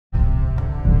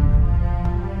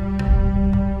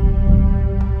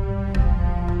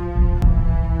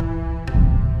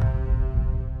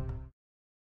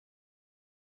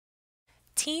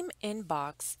Team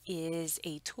Inbox is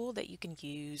a tool that you can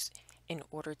use in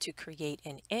order to create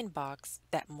an inbox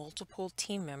that multiple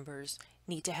team members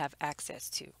need to have access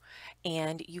to.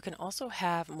 And you can also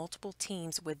have multiple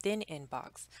teams within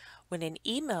Inbox. When an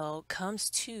email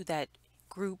comes to that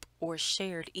group or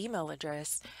shared email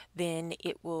address, then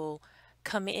it will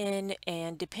come in,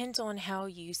 and depends on how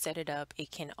you set it up,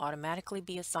 it can automatically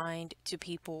be assigned to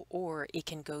people, or it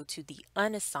can go to the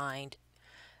unassigned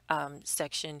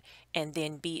section and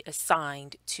then be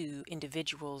assigned to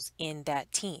individuals in that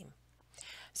team.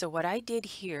 So what I did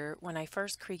here when I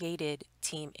first created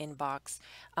Team Inbox,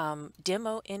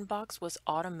 Demo Inbox was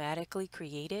automatically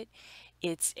created.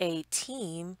 It's a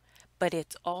team, but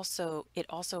it also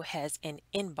has an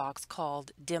inbox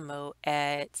called Demo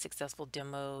at Successful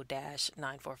Demo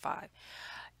 945.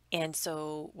 And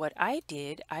so what I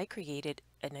did, I created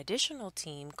an additional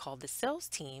team called the Sales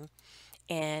Team,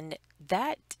 and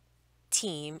that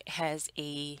team has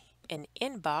an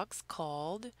inbox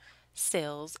called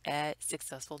sales at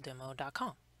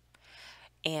successfuldemo.com.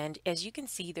 And as you can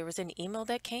see, there was an email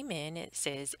that came in. It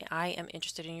says, I am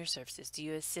interested in your services. Do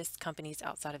you assist companies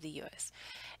outside of the US?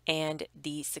 And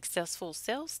the successful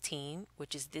sales team,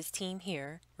 which is this team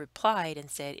here, replied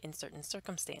and said, in certain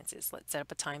circumstances, let's set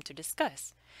up a time to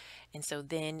discuss. And so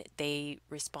then they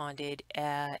responded,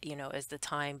 as the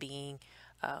time being,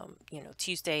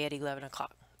 Tuesday at 11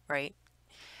 o'clock, right?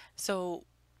 So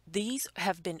these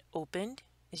have been opened.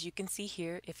 As you can see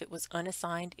here, if it was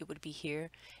unassigned, it would be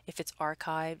here. If it's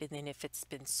archived, and then if it's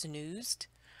been snoozed,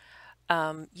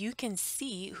 you can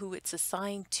see who it's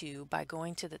assigned to by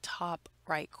going to the top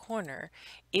right corner.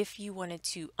 If you wanted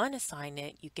to unassign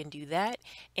it, you can do that.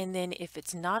 And then if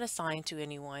it's not assigned to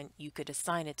anyone, you could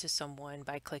assign it to someone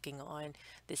by clicking on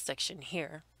this section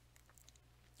here.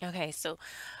 Okay, so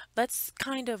let's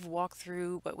kind of walk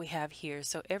through what we have here.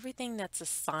 So everything that's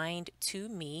assigned to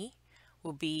me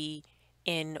will be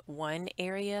in one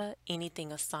area.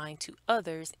 Anything assigned to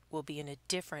others will be in a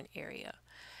different area.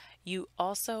 You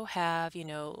also have,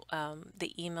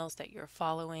 the emails that you're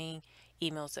following,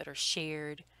 emails that are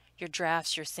shared, your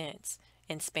drafts, your sents,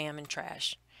 and spam and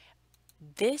trash.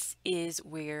 This is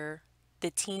where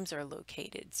the teams are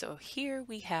located. So here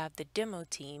we have the demo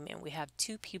team, and we have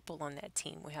two people on that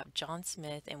team. We have John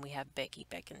Smith and we have Becky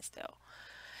Beckinsdale.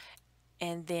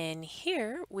 And then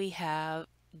here we have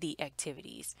the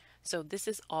activities. So this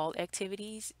is all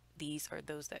activities. These are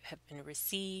those that have been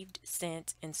received,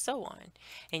 sent, and so on.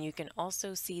 And you can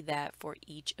also see that for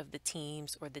each of the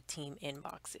teams or the team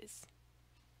inboxes.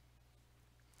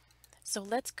 So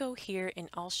let's go here and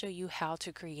I'll show you how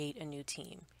to create a new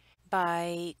team.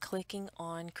 By clicking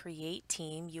on Create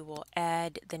Team, you will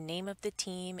add the name of the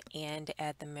team and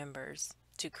add the members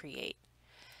to create.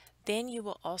 Then you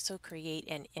will also create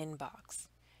an inbox.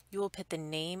 You will put the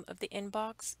name of the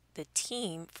inbox, the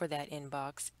team for that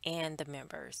inbox, and the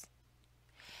members.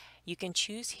 You can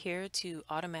choose here to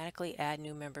automatically add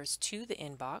new members to the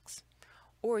inbox,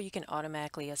 or you can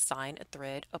automatically assign a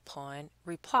thread upon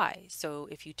reply. So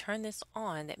if you turn this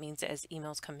on, that means that as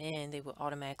emails come in, they will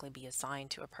automatically be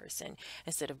assigned to a person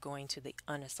instead of going to the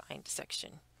unassigned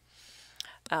section.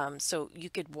 So you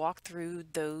could walk through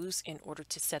those in order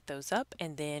to set those up,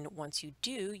 and then once you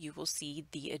do, you will see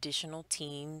the additional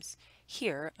teams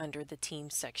here under the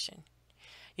Teams section.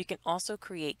 You can also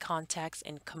create contacts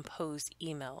and compose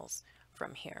emails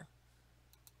from here.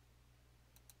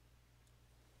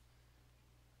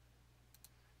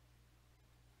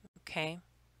 Okay.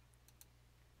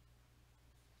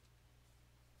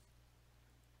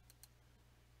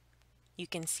 You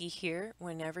can see here,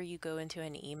 whenever you go into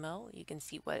an email, you can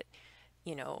see what,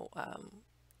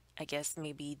 I guess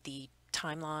maybe the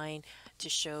timeline to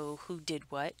show who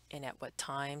did what and at what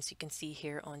times. You can see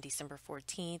here on December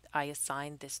 14th, I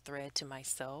assigned this thread to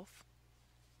myself.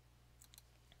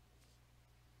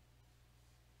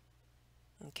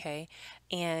 Okay,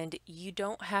 and you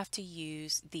don't have to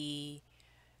use the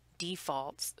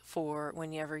defaults for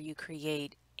whenever you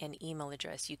create an email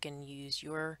address. You can use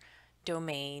your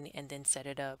domain and then set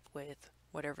it up with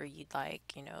whatever you'd like,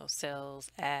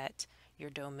 sales at your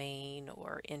domain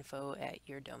or info at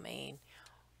your domain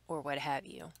or what have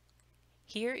you.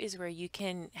 Here is where you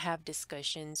can have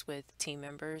discussions with team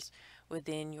members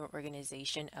within your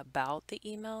organization about the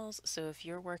emails. So if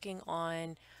you're working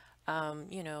on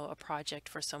a project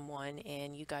for someone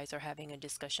and you guys are having a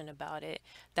discussion about it,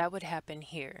 that would happen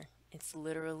here. It's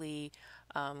literally,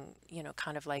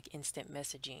 kind of like instant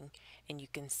messaging, and you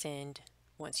can send,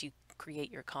 once you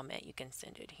create your comment, you can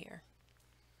send it here.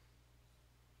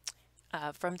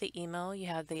 From the email, you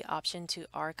have the option to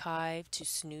archive, to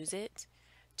snooze it,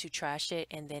 to trash it,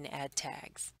 and then add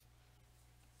tags.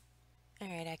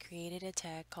 Alright, I created a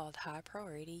tag called High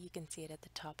Priority. You can see it at the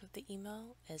top of the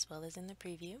email as well as in the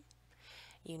preview.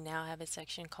 You now have a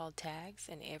section called Tags,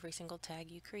 and every single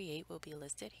tag you create will be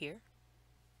listed here.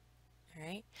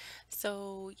 Alright,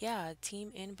 so yeah,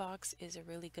 Team Inbox is a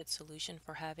really good solution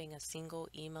for having a single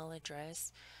email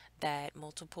address that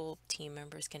multiple team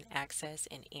members can access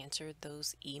and answer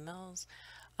those emails.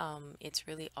 It's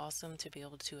really awesome to be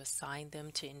able to assign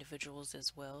them to individuals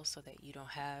as well so that you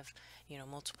don't have,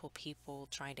 multiple people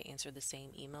trying to answer the same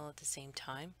email at the same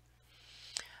time.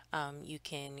 You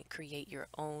can create your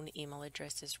own email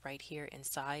addresses right here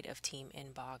inside of Team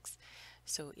Inbox.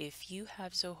 So if you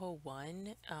have Zoho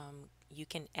One, you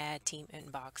can add Team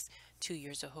Inbox to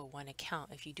your Zoho One account.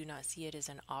 If you do not see it as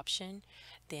an option,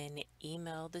 then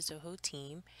email the Zoho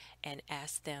team and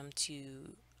ask them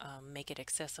to make it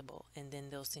accessible, and then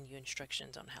they'll send you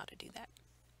instructions on how to do that.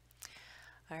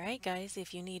 Alright guys,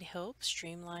 if you need help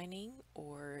streamlining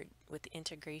or with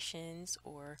integrations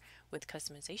or with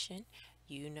customization,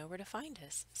 you know where to find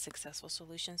us,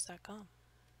 successfulsolutions.com.